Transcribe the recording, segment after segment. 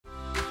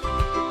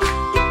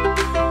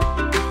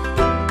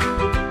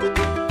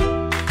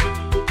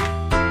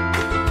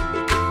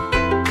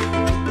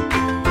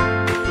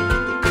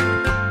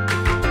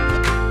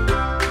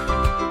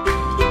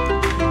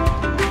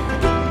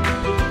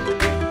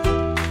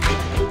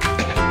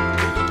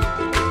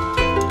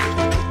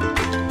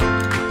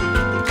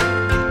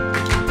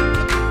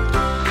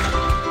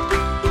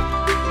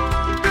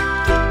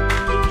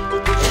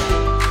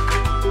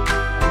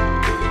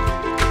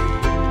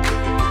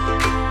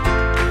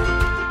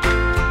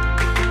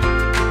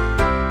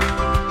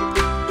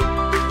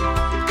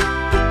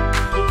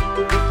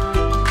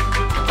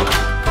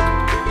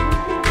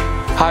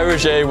Hi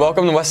Roger,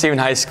 welcome to West Haven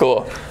High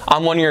School.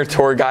 I'm one of your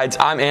tour guides.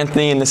 I'm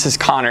Anthony and this is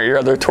Connor, your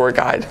other tour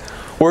guide.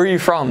 Where are you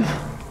from?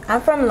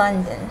 I'm from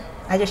London.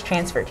 I just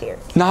transferred here.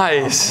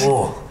 Nice.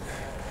 Cool.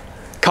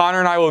 Connor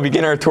and I will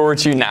begin our tour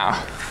with you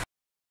now.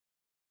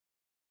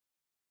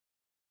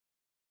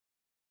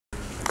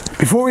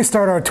 Before we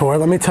start our tour,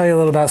 let me tell you a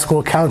little about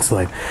school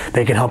counseling.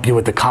 They can help you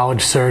with the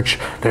college search.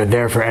 They're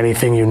there for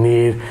anything you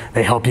need.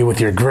 They help you with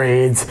your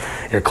grades,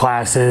 your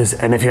classes,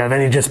 and if you have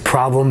any just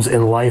problems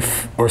in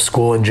life or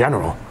school in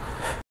general.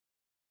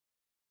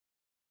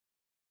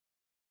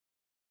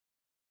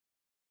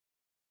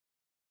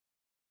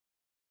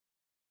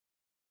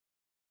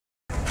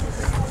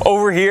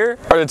 Over here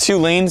are the two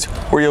lanes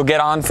where you'll get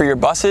on for your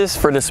buses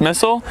for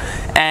dismissal,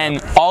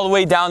 and all the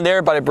way down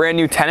there by the brand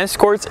new tennis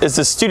courts is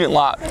the student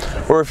lot,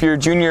 where if you're a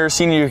junior or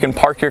senior you can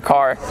park your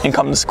car and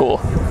come to school.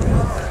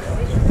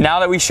 Now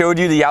that we showed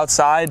you the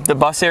outside, the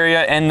bus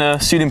area, and the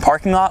student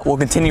parking lot, we'll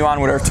continue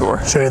on with our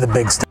tour. Show you the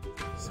big stuff.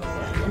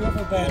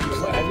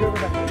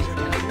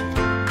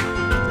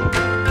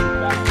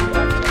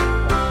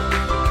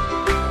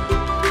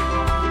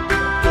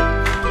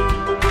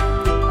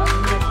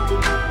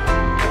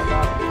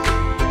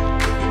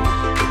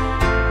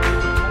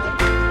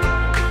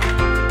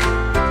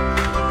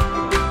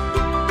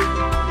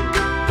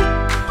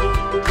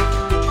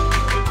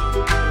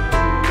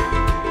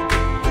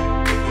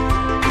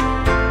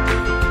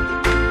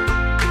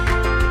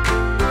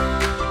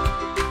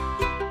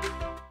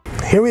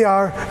 Here we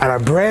are at our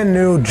brand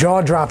new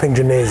jaw-dropping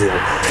gymnasium.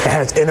 It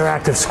has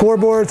interactive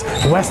scoreboards,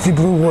 Westy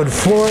Blue wood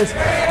floors,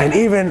 and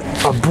even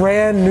a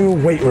brand new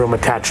weight room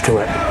attached to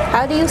it.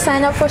 How do you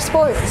sign up for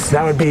sports?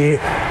 That would be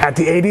at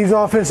the AD's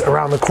office,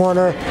 around the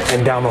corner,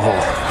 and down the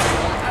hall.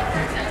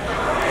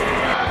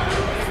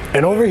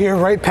 And over here,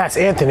 right past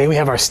Anthony, we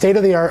have our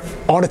state-of-the-art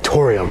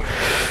auditorium.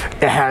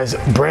 It has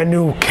brand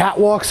new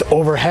catwalks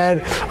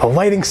overhead, a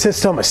lighting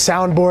system, a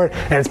soundboard,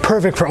 and it's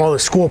perfect for all the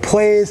school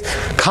plays,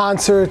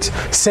 concerts,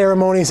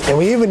 ceremonies, and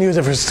we even use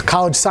it for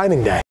college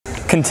signing day.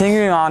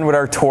 Continuing on with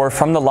our tour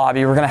from the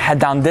lobby, we're going to head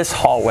down this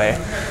hallway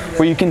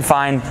where you can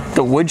find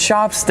the wood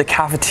shops, the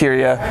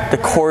cafeteria, the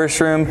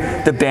chorus room,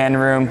 the band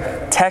room,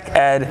 tech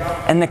ed,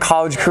 and the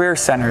college career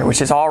center,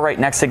 which is all right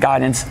next to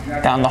guidance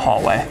down the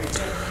hallway.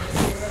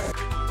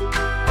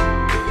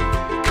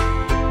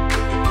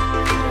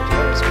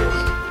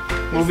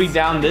 Moving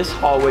down this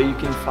hallway, you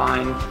can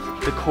find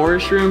the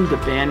chorus room, the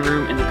band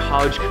room, and the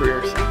college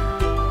career center.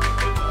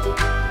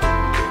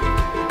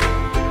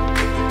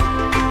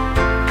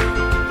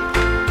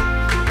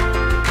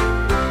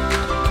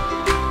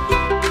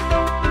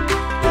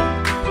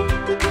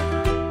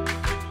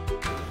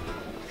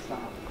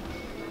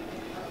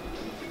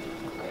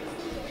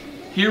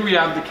 Here we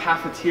have the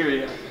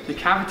cafeteria. The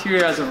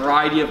cafeteria has a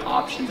variety of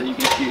options that you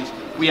can choose.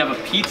 We have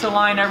a pizza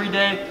line every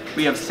day,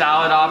 we have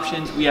salad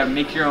options, we have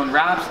make your own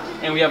wraps,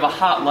 and we have a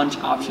hot lunch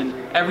option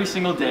every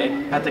single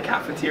day at the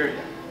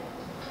cafeteria.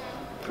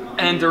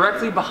 And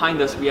directly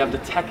behind us we have the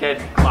tech ed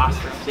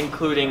classrooms,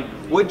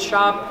 including wood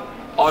shop,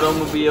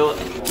 automobile,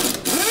 and more.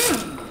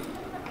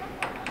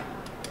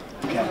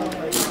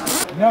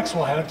 Okay. Next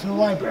we'll head up to the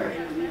library.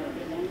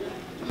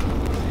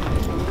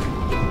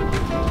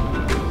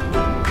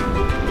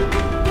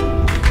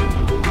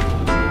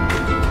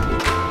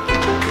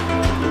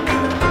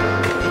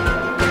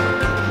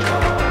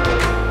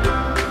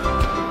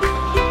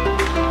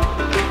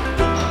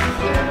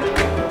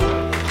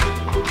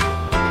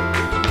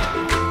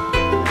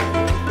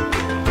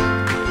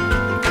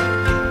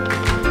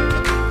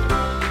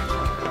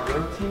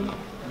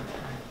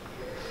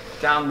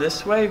 Down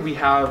this way, we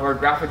have our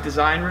graphic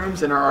design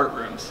rooms and our art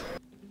rooms.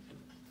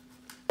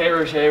 Hey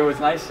Roger, it was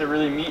nice to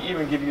really meet you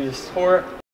and give you this tour.